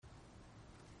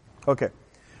Okay.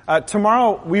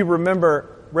 Tomorrow we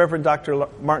remember Reverend Dr.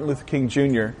 Martin Luther King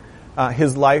Jr.,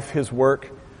 his life, his work,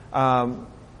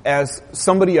 as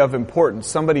somebody of importance,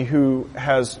 somebody who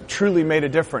has truly made a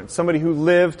difference, somebody who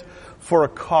lived for a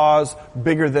cause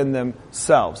bigger than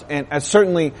themselves. And as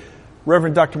certainly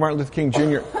Reverend Dr. Martin Luther King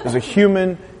Jr. is a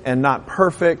human and not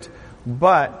perfect,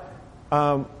 but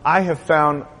I have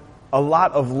found a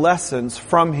lot of lessons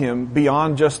from him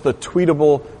beyond just the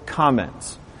tweetable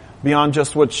comments, beyond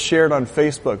just what's shared on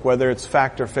Facebook, whether it's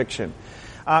fact or fiction.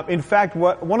 In fact,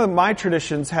 one of my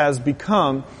traditions has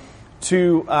become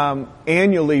to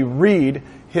annually read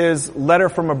his letter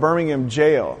from a Birmingham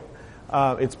jail.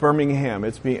 It's Birmingham.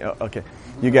 Okay,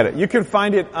 you get it. You can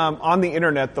find it on the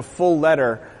internet, the full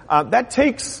letter. That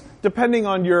takes, depending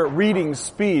on your reading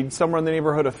speed, somewhere in the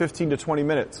neighborhood of 15 to 20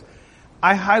 minutes.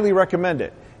 I highly recommend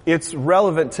it. It's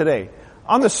relevant today.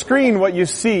 On the screen, what you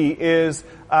see is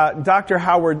Dr.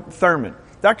 Howard Thurman.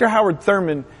 Dr. Howard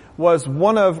Thurman was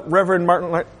one of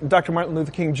Dr. Martin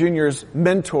Luther King Jr.'s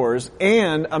mentors,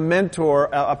 and a mentor,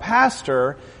 a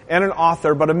pastor and an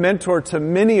author, but a mentor to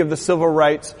many of the civil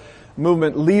rights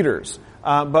movement leaders,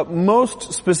 but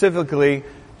most specifically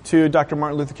to Dr.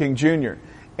 Martin Luther King Jr.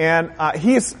 And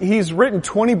he's written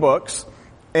 20 books,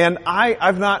 and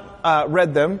I've not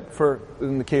read them,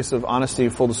 in the case of honesty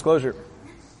and full disclosure.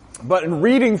 But in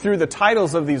reading through the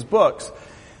titles of these books,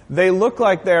 they look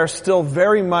like they are still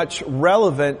very much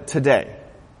relevant today.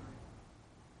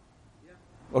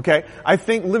 Okay? I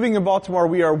think living in Baltimore,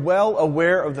 we are well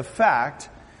aware of the fact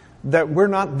that we're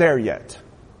not there yet.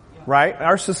 Right? In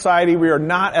our society, we are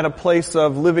not at a place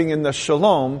of living in the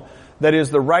shalom that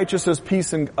is the righteousness,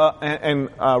 peace, and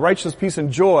righteousness, peace,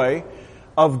 and joy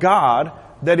of God.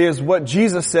 That is what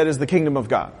Jesus said is the kingdom of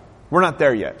God. We're not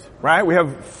there yet, right? We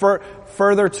have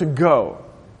further to go.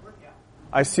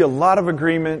 I see a lot of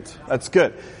agreement. That's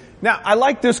good. Now, I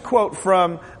like this quote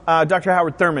from Dr.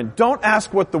 Howard Thurman. Don't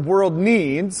ask what the world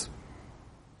needs.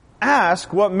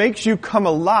 Ask what makes you come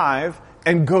alive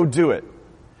and go do it.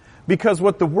 Because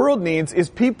what the world needs is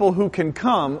people who can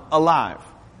come alive.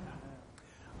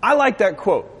 I like that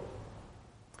quote.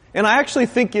 And I actually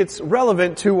think it's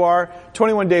relevant to our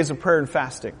 21 days of prayer and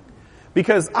fasting.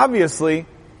 Because obviously,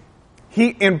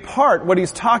 in part, what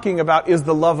he's talking about is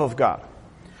the love of God.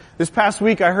 This past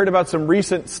week, I heard about some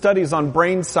recent studies on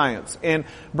brain science. And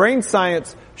brain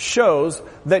science shows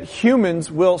that humans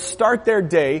will start their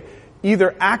day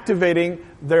either activating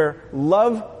their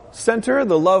love center,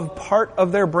 the love part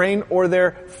of their brain, or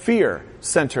their fear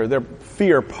center, their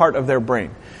fear part of their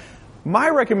brain. My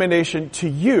recommendation to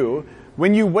you,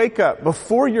 when you wake up,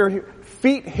 before your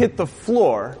feet hit the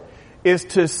floor, is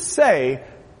to say,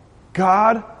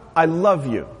 God, I love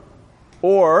you.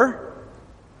 Or,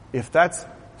 if that's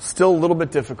still a little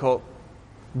bit difficult,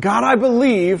 God, I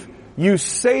believe you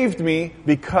saved me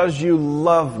because you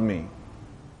love me.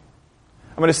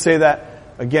 I'm going to say that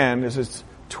again, as it's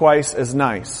twice as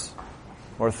nice,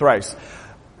 or thrice.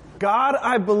 God,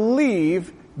 I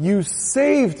believe you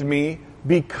saved me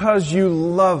because you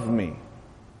love me.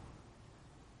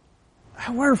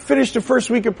 We're finished the first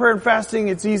week of prayer and fasting.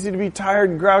 It's easy to be tired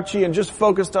and grouchy and just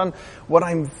focused on what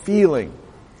I'm feeling.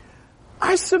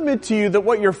 I submit to you that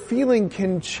what you're feeling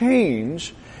can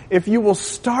change if you will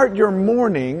start your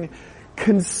morning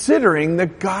considering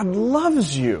that God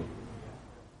loves you.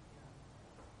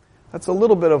 That's a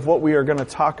little bit of what we are going to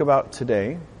talk about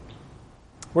today.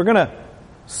 We're going to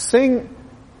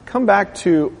come back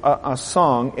to a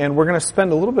song, and we're going to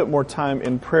spend a little bit more time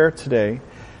in prayer today.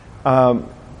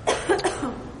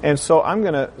 And so I'm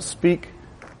going to speak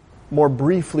more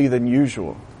briefly than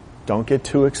usual. Don't get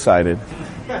too excited.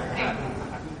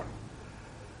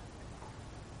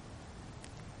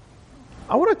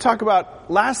 I want to talk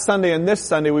about last Sunday and this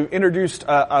Sunday, we've introduced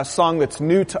a song that's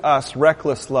new to us,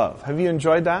 Reckless Love. Have you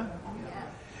enjoyed that?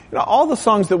 You know, all the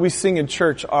songs that we sing in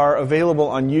church are available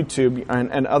on YouTube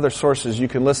and other sources. You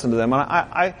can listen to them.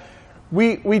 And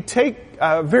we take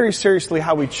very seriously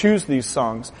how we choose these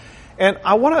songs. And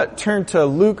I want to turn to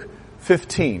Luke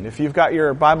 15. If you've got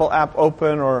your Bible app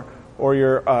open or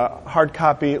your hard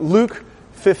copy, Luke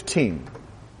 15.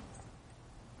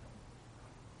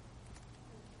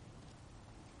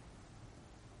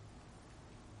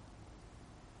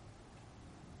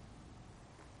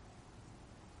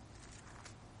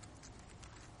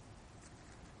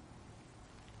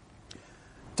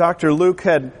 Dr. Luke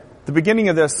had, the beginning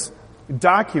of this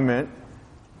document,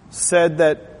 said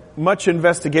that much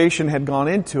investigation had gone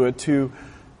into it to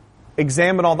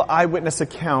examine all the eyewitness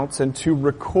accounts and to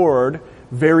record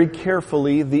very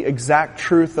carefully the exact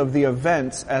truth of the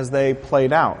events as they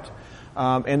played out.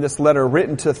 and this letter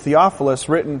written to Theophilus,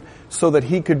 written so that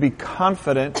he could be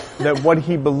confident that what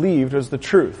he believed was the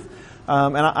truth.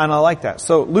 And I like that.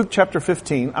 So Luke chapter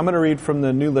 15, I'm going to read from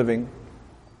the New Living.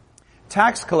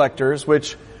 Tax collectors,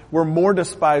 which were more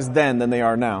despised then than they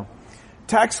are now,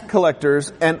 tax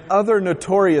collectors and other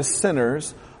notorious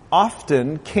sinners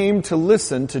often came to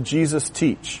listen to Jesus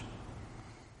teach.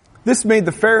 This made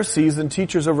the Pharisees and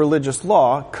teachers of religious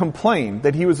law complain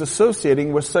that he was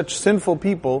associating with such sinful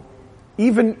people,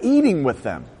 even eating with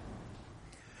them.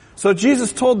 So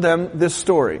Jesus told them this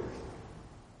story.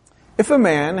 If a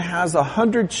man has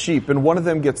 100 sheep and one of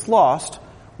them gets lost,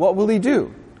 what will he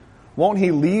do? Won't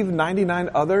he leave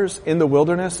 99 others in the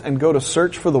wilderness and go to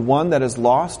search for the one that is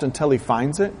lost until he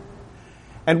finds it?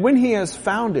 And when he has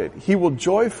found it, he will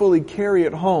joyfully carry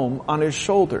it home on his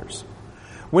shoulders.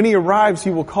 When he arrives,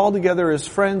 he will call together his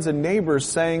friends and neighbors,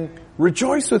 saying,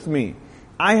 "Rejoice with me,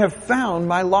 I have found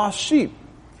my lost sheep."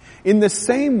 In the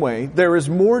same way, there is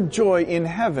more joy in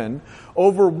heaven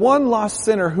over one lost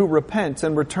sinner who repents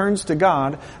and returns to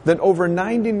God than over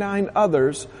 99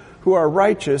 others who are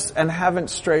righteous and haven't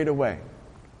strayed away.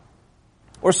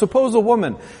 Or suppose a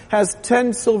woman has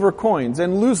 10 silver coins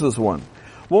and loses one.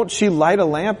 Won't she light a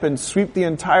lamp and sweep the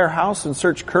entire house and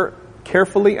search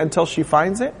carefully until she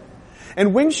finds it?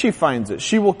 And when she finds it,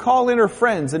 she will call in her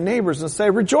friends and neighbors and say,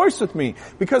 "Rejoice with me,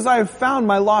 because I have found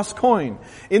my lost coin."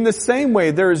 In the same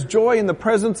way, there is joy in the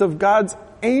presence of God's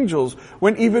angels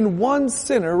when even one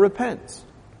sinner repents.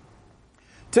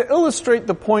 To illustrate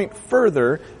the point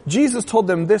further, Jesus told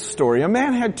them this story. A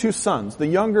man had 2 sons. The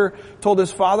younger told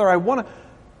his father, I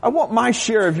want my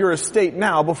share of your estate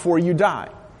now before you die."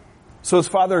 So his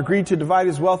father agreed to divide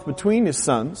his wealth between his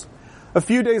sons. A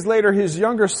few days later, his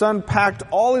younger son packed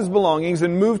all his belongings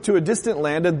and moved to a distant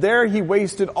land, and there he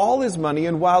wasted all his money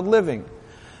in wild living.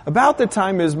 About the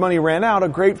time his money ran out, a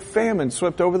great famine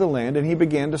swept over the land, and he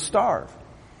began to starve.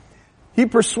 He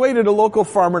persuaded a local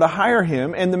farmer to hire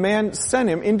him, and the man sent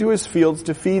him into his fields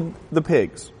to feed the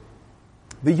pigs.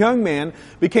 The young man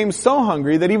became so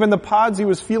hungry that even the pods he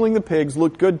was feeding the pigs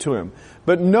looked good to him,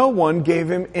 but no one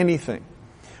gave him anything.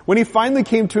 When he finally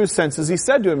came to his senses, he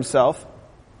said to himself,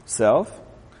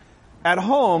 "At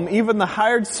home, even the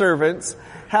hired servants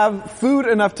have food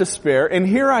enough to spare, and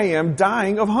here I am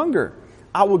dying of hunger.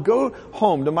 I will go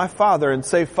home to my father and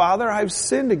say, 'Father, I have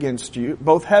sinned against you,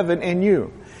 both heaven and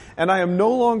you, and I am no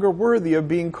longer worthy of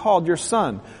being called your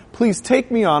son. Please take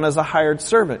me on as a hired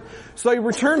servant.' So he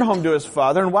returned home to his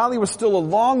father, and while he was still a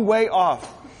long way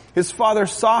off, his father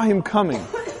saw him coming.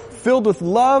 Filled with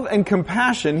love and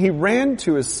compassion, he ran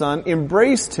to his son,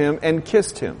 embraced him, and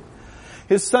kissed him.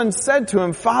 His son said to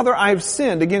him, 'Father, I have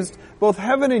sinned against both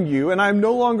heaven and you, and I am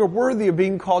no longer worthy of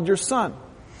being called your son.'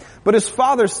 But his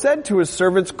father said to his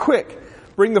servants, 'Quick,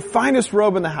 bring the finest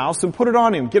robe in the house and put it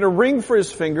on him. Get a ring for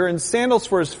his finger and sandals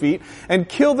for his feet, and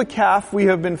kill the calf we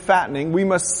have been fattening. We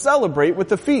must celebrate with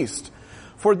the feast.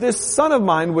 For this son of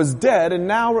mine was dead and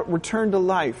now returned to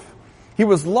life. He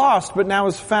was lost, but now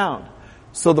is found.'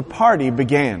 So the party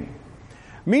began.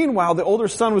 Meanwhile, the older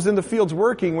son was in the fields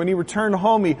working. When he returned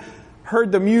home, he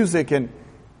heard the music and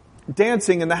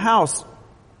dancing in the house.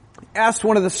 Asked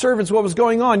one of the servants what was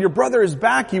going on. 'Your brother is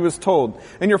back,' he was told,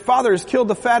 'and your father has killed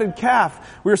the fatted calf.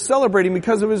 We are celebrating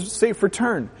because of his safe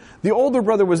return.' The older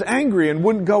brother was angry and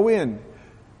wouldn't go in.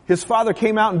 His father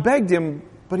came out and begged him,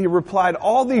 but he replied,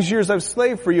 'All these years I've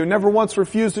slaved for you and never once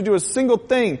refused to do a single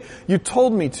thing you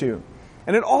told me to.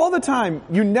 And in all the time,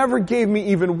 you never gave me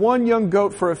even one young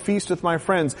goat for a feast with my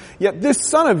friends. Yet this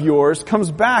son of yours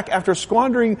comes back after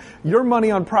squandering your money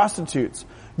on prostitutes.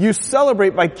 You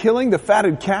celebrate by killing the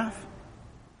fatted calf?'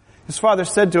 His father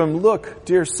said to him, 'Look,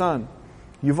 dear son,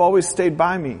 you've always stayed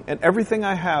by me, and everything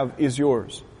I have is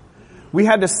yours. We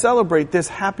had to celebrate this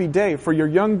happy day, for your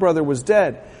young brother was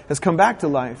dead, has come back to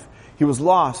life. He was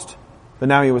lost, but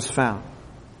now he was found.'"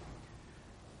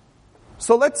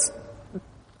 So let's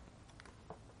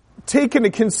take into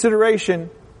consideration,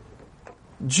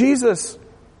 Jesus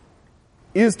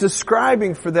is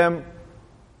describing for them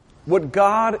what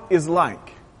God is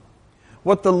like,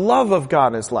 what the love of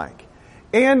God is like.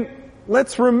 And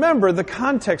let's remember the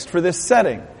context for this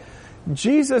setting.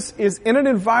 Jesus is in an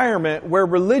environment where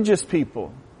religious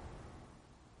people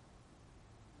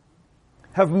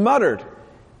have muttered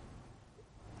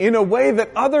in a way that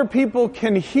other people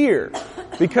can hear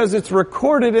because it's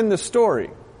recorded in the story.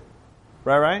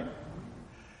 Right?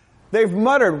 They've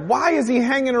muttered, "Why is he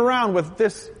hanging around with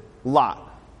this lot?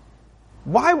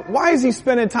 Why is he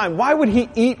spending time? Why would he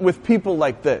eat with people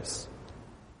like this?"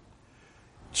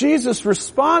 Jesus'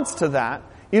 response to that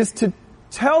is to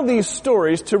tell these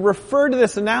stories, to refer to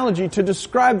this analogy, to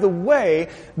describe the way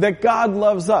that God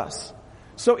loves us.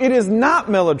 So it is not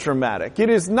melodramatic.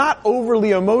 It is not overly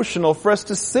emotional for us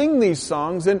to sing these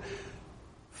songs and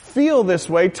feel this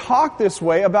way, talk this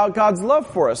way about God's love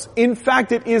for us. In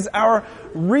fact, it is our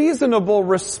reasonable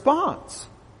response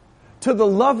to the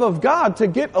love of God to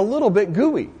get a little bit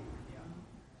gooey.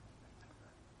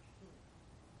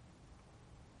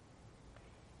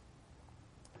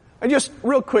 I just,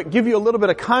 real quick, give you a little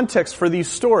bit of context for these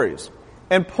stories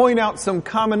and point out some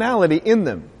commonality in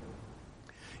them.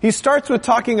 He starts with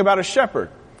talking about a shepherd.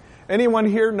 Anyone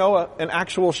here know an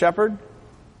actual shepherd?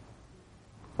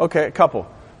 Okay, a couple.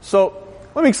 So,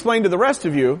 let me explain to the rest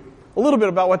of you a little bit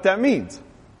about what that means.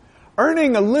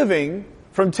 Earning a living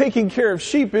from taking care of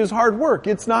sheep is hard work.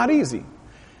 It's not easy.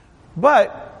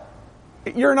 But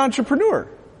you're an entrepreneur.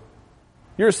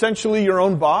 You're essentially your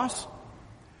own boss.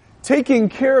 Taking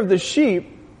care of the sheep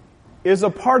is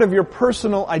a part of your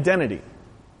personal identity.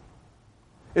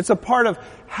 It's a part of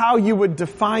how you would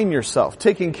define yourself,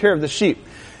 taking care of the sheep.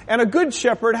 And a good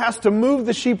shepherd has to move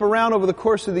the sheep around over the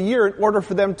course of the year in order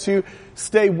for them to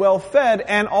stay well fed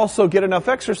and also get enough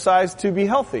exercise to be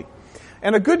healthy.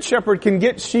 And a good shepherd can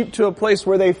get sheep to a place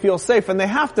where they feel safe, and they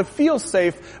have to feel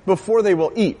safe before they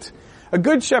will eat. A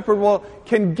good shepherd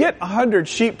can get 100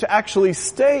 sheep to actually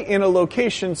stay in a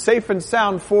location safe and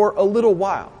sound for a little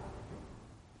while.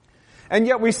 And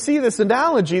yet we see this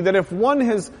analogy that if one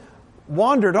has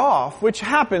wandered off, which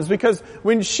happens because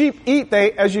when sheep eat,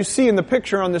 they, as you see in the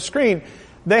picture on the screen,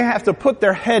 they have to put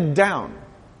their head down.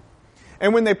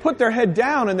 And when they put their head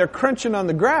down and they're crunching on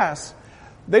the grass,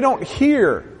 they don't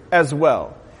hear as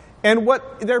well. And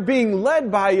what they're being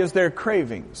led by is their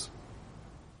cravings.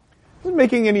 Is it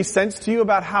making any sense to you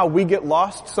about how we get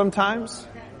lost sometimes?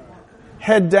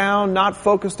 Head down, not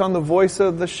focused on the voice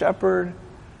of the shepherd,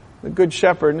 the good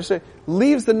shepherd, and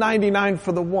leaves the 99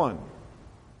 for the one.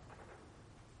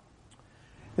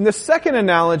 And the second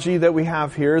analogy that we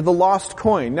have here, the lost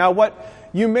coin. Now what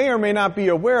you may or may not be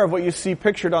aware of, what you see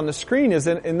pictured on the screen is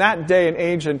in that day and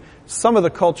age and some of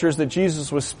the cultures that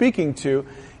Jesus was speaking to,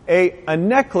 a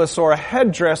necklace or a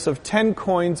headdress of 10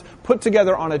 coins put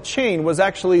together on a chain was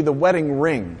actually the wedding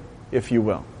ring, if you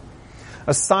will.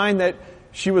 A sign that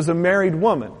she was a married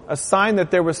woman. A sign that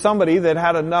there was somebody that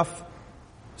had enough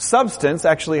substance,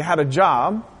 actually had a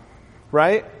job,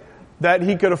 right, that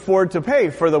he could afford to pay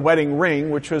for the wedding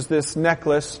ring, which was this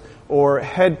necklace or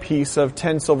headpiece of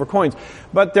 10 silver coins.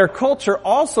 But their culture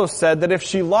also said that if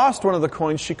she lost one of the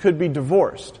coins, she could be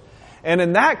divorced. And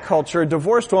in that culture, a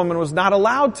divorced woman was not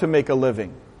allowed to make a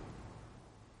living.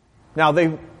 Now,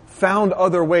 they found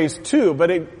other ways too,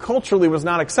 but it culturally was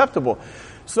not acceptable.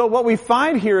 So what we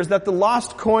find here is that the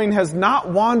lost coin has not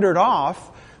wandered off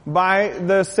by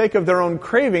the sake of their own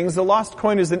cravings. The lost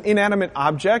coin is an inanimate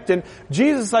object, and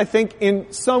Jesus, I think,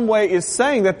 in some way is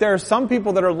saying that there are some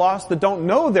people that are lost that don't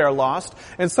know they're lost,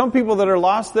 and some people that are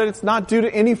lost that it's not due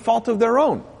to any fault of their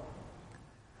own.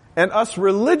 And us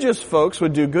religious folks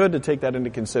would do good to take that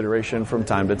into consideration from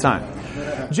time to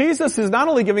time. Jesus is not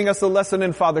only giving us a lesson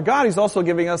in Father God, He's also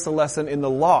giving us a lesson in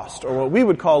the lost, or what we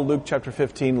would call Luke chapter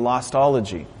 15,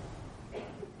 Lostology.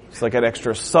 It's like an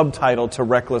extra subtitle to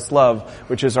Reckless Love,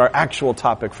 which is our actual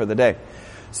topic for the day.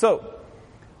 So,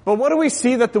 but what do we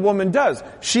see that the woman does?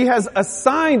 She has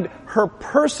assigned her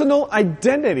personal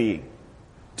identity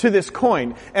to this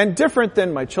coin. And different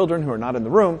than my children who are not in the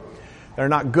room, they're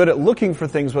not good at looking for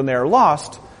things when they are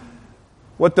lost.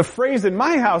 What the phrase in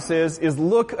my house is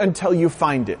look until you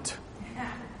find it.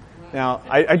 Now,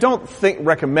 I don't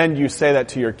recommend you say that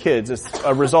to your kids. It's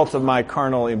a result of my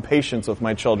carnal impatience with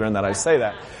my children that I say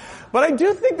that. But I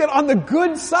do think that on the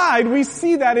good side, we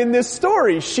see that in this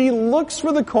story. She looks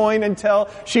for the coin until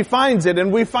she finds it,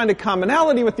 and we find a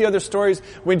commonality with the other stories.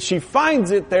 When she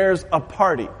finds it, there's a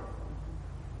party.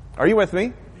 Are you with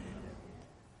me?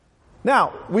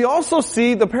 Now, we also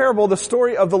see the parable, the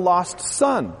story of the lost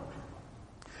son.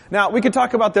 Now, we could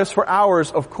talk about this for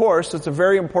hours, of course. It's a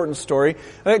very important story.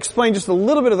 I'll explain just a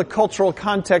little bit of the cultural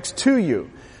context to you.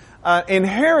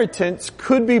 Inheritance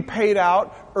could be paid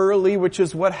out early, which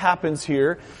is what happens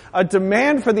here. A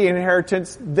demand for the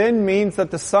inheritance then means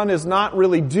that the son is not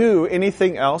really due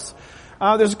anything else.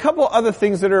 There's a couple other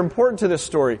things that are important to this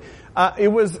story. It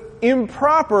was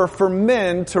improper for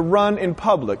men to run in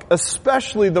public,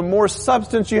 especially the more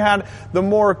substance you had, the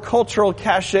more cultural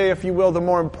cachet, if you will, the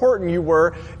more important you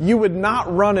were. You would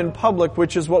not run in public,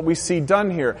 which is what we see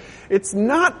done here. It's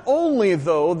not only,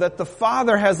 though, that the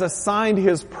father has assigned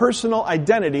his personal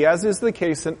identity, as is the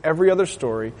case in every other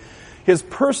story, his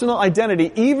personal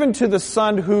identity, even to the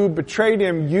son who betrayed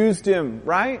him, used him,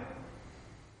 right?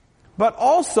 But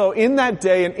also in that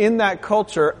day and in that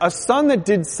culture, a son that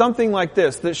did something like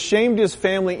this, that shamed his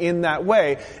family in that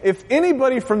way, if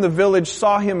anybody from the village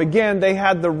saw him again, they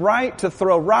had the right to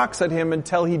throw rocks at him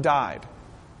until he died.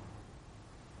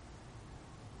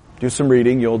 Do some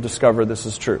reading, you'll discover this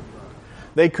is true.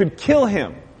 They could kill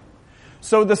him.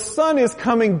 So the son is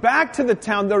coming back to the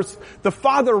town. The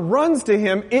father runs to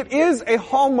him. It is a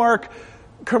Hallmark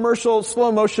commercial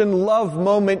slow motion love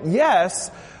moment,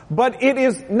 yes, but it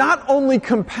is not only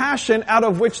compassion out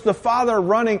of which the father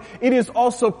running, it is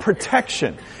also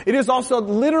protection. It is also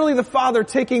literally the father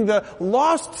taking the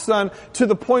lost son to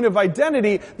the point of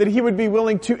identity that he would be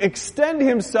willing to extend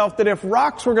himself, that if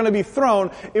rocks were going to be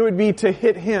thrown, it would be to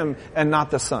hit him and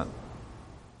not the son.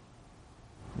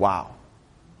 Wow.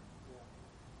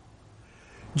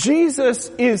 Jesus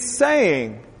is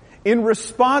saying, in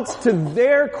response to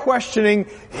their questioning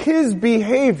his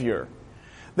behavior,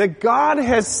 that God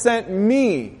has sent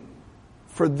me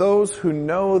for those who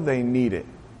know they need it.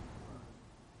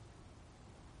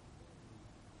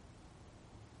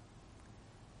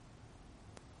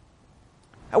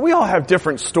 And we all have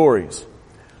different stories.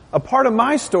 A part of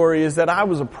my story is that I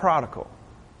was a prodigal.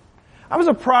 I was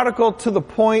a prodigal to the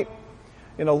point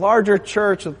in a larger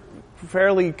church, a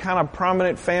fairly kind of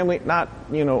prominent family, not,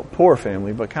 poor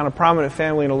family, but kind of prominent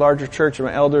family in a larger church.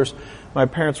 And my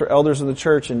parents were elders in the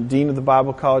church and dean of the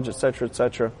Bible college,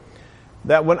 etc.,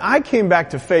 that when I came back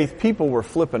to faith, people were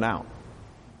flipping out.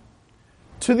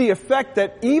 To the effect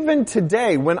that even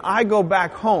today, when I go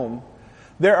back home,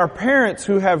 there are parents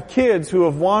who have kids who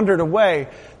have wandered away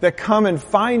that come and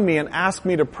find me and ask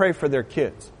me to pray for their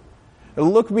kids. They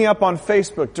look me up on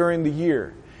Facebook during the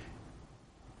year.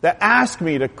 That ask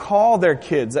me to call their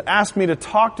kids, that ask me to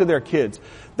talk to their kids.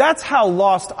 That's how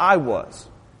lost I was.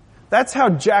 That's how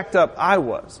jacked up I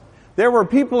was. There were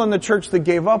people in the church that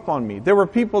gave up on me. There were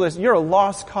people that said, you're a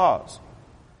lost cause.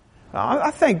 Now, I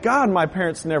thank God my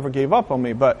parents never gave up on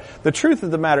me, but the truth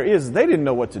of the matter is they didn't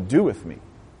know what to do with me.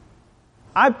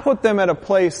 I put them at a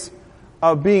place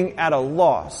of being at a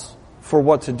loss for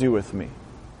what to do with me.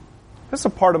 That's a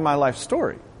part of my life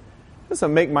story. It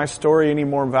doesn't make my story any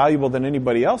more valuable than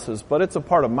anybody else's, but it's a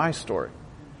part of my story.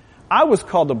 I was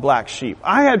called a black sheep.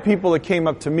 I had people that came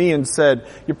up to me and said,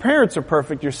 your parents are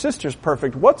perfect, your sister's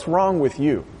perfect, what's wrong with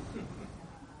you?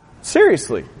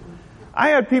 Seriously.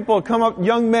 I had people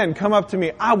young men come up to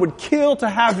me, I would kill to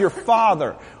have your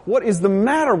father. What is the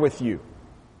matter with you?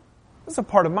 That's a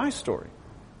part of my story.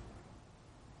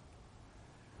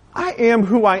 I am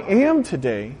who I am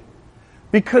today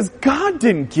because God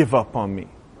didn't give up on me.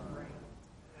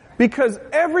 Because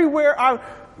everywhere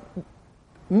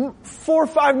 4 or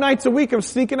 5 nights a week, I'm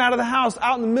sneaking out of the house,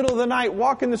 out in the middle of the night,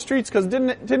 walking the streets because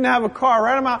didn't have a car,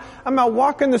 right? I'm out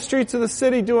walking the streets of the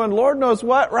city doing Lord knows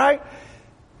what, right?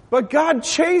 But God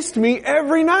chased me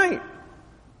every night.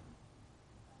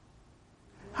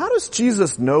 How does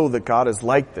Jesus know that God is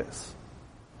like this?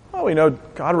 Well, we know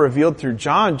God revealed through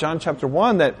John chapter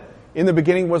 1, that in the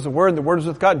beginning was the Word, and the Word was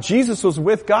with God. Jesus was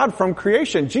with God from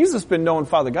creation. Jesus has been knowing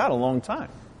Father God a long time.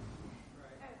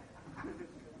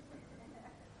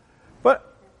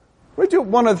 But we do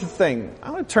one other thing.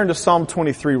 I'm going to turn to Psalm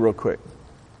 23 real quick.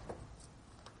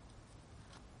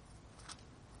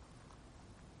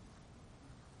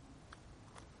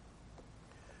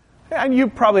 And you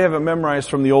probably have it memorized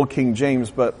from the Old King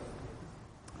James, but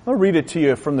I'll read it to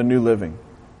you from the New Living.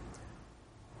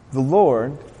 The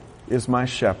Lord is my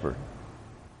shepherd.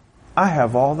 I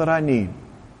have all that I need.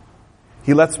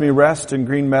 He lets me rest in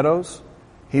green meadows.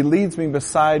 He leads me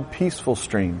beside peaceful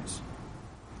streams.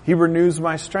 He renews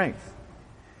my strength.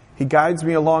 He guides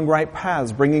me along right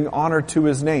paths, bringing honor to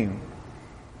His name.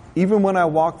 Even when I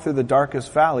walk through the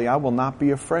darkest valley, I will not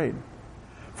be afraid,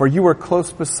 for you are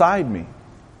close beside me.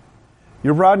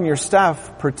 Your rod and your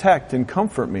staff protect and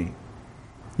comfort me.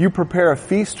 You prepare a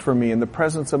feast for me in the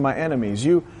presence of my enemies.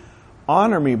 You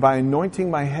honor me by anointing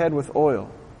my head with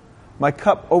oil. My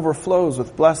cup overflows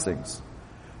with blessings.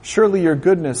 Surely your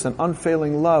goodness and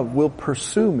unfailing love will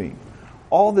pursue me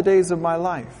all the days of my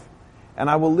life, and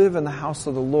I will live in the house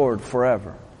of the Lord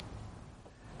forever.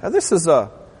 Now, this is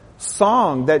a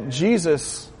song that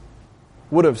Jesus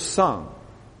would have sung.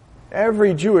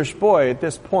 Every Jewish boy at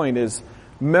this point is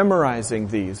memorizing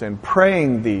these and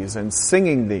praying these and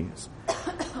singing these.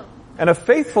 And a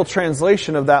faithful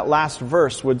translation of that last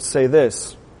verse would say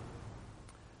this: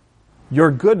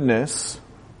 your goodness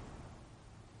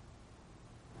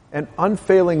and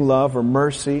unfailing love or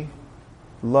mercy,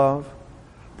 love,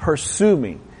 pursue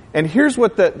me. And here's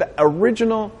what the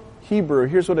original Hebrew,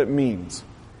 here's what it means.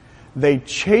 They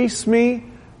chase me,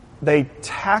 they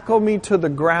tackle me to the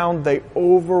ground, they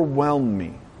overwhelm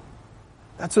me.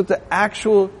 That's what the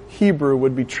actual Hebrew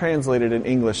would be translated in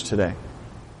English today.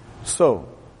 So,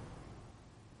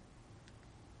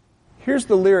 here's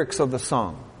the lyrics of the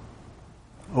song.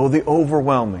 Oh, the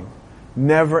overwhelming,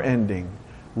 never-ending,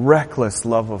 reckless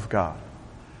love of God.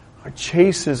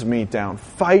 Chases me down,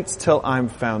 fights till I'm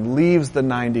found, leaves the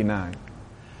 99.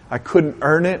 I couldn't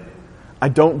earn it. I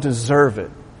don't deserve it.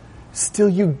 Still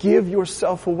you give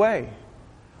yourself away.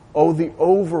 Oh, the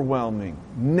overwhelming,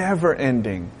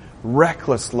 never-ending,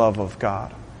 reckless love of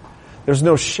God. There's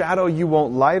no shadow you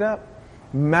won't light up,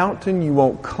 mountain you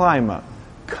won't climb up,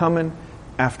 coming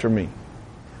after me.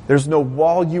 There's no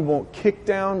wall you won't kick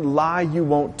down, lie you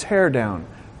won't tear down,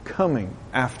 coming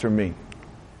after me.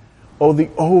 Oh,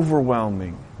 the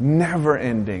overwhelming,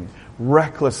 never-ending,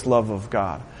 reckless love of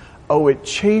God. Oh, it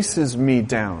chases me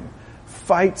down,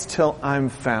 fights till I'm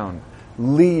found,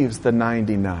 leaves the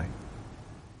 99.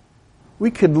 We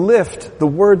could lift the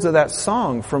words of that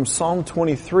song from Psalm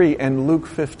 23 and Luke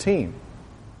 15.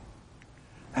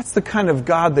 That's the kind of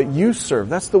God that you serve.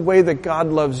 That's the way that God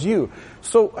loves you.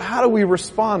 So how do we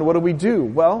respond? What do we do?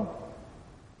 Well,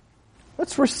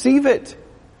 let's receive it.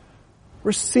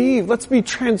 Receive. Let's be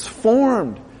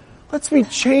transformed. Let's be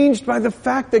changed by the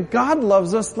fact that God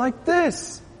loves us like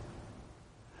this.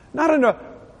 Not in a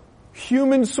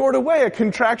human sort of way, a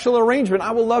contractual arrangement.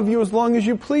 I will love you as long as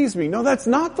you please me. No, that's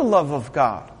not the love of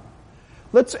God.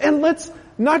 Let's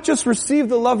not just receive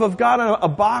the love of God in a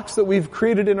box that we've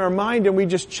created in our mind and we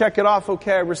just check it off.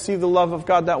 Okay, I received the love of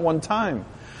God that one time.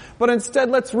 But instead,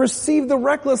 let's receive the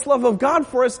reckless love of God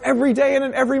for us every day and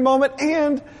in every moment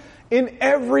and in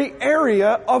every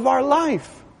area of our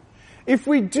life. If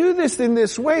we do this in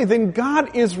this way, then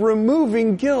God is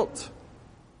removing guilt.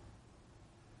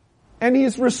 And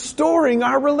He's restoring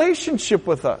our relationship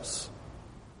with us.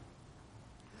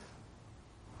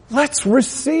 Let's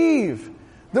receive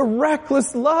the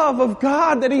reckless love of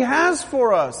God that He has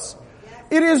for us.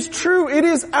 It is true. It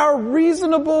is our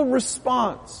reasonable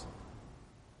response.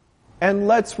 And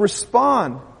let's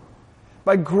respond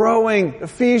by growing.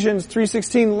 Ephesians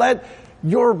 3:16, let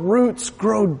your roots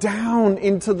grow down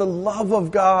into the love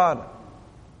of God,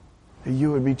 that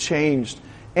you would be changed.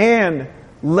 And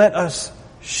let us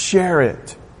share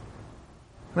it.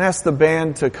 I ask the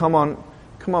band to come on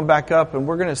back up, and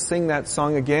we're going to sing that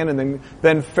song again, and then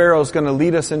Ben Farrell's going to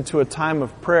lead us into a time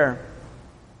of prayer.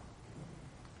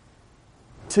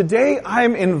 Today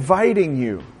I'm inviting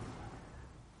you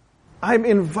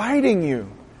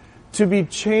to be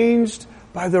changed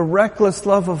by the reckless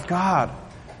love of God,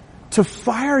 to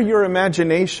fire your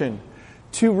imagination,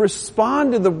 to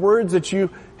respond to the words that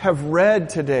you have read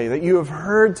today, that you have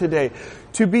heard today,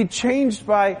 to be changed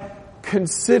by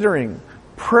considering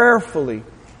prayerfully,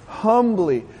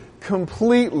 humbly,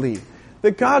 completely,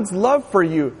 that God's love for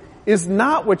you is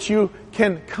not what you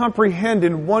can comprehend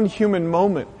in one human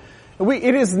moment.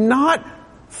 It is not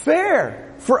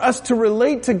fair for us to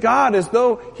relate to God as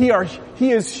though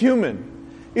He is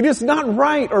human. It is not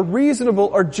right or reasonable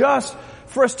or just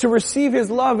for us to receive His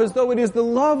love as though it is the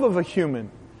love of a human.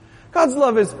 God's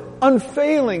love is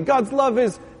unfailing. God's love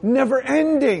is never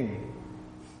ending.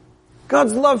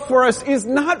 God's love for us is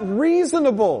not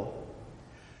reasonable.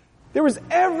 There was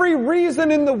every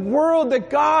reason in the world that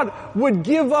God would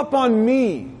give up on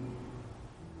me.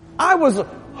 I was a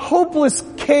hopeless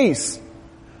case,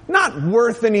 not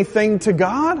worth anything to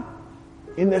God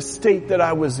in the state that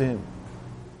I was in.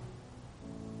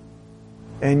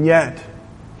 And yet,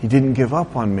 He didn't give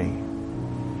up on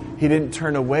me. He didn't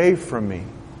turn away from me.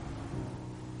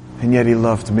 And yet He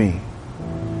loved me.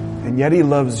 And yet He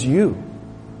loves you.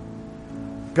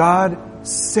 God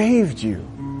saved you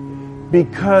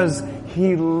because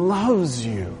He loves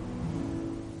you.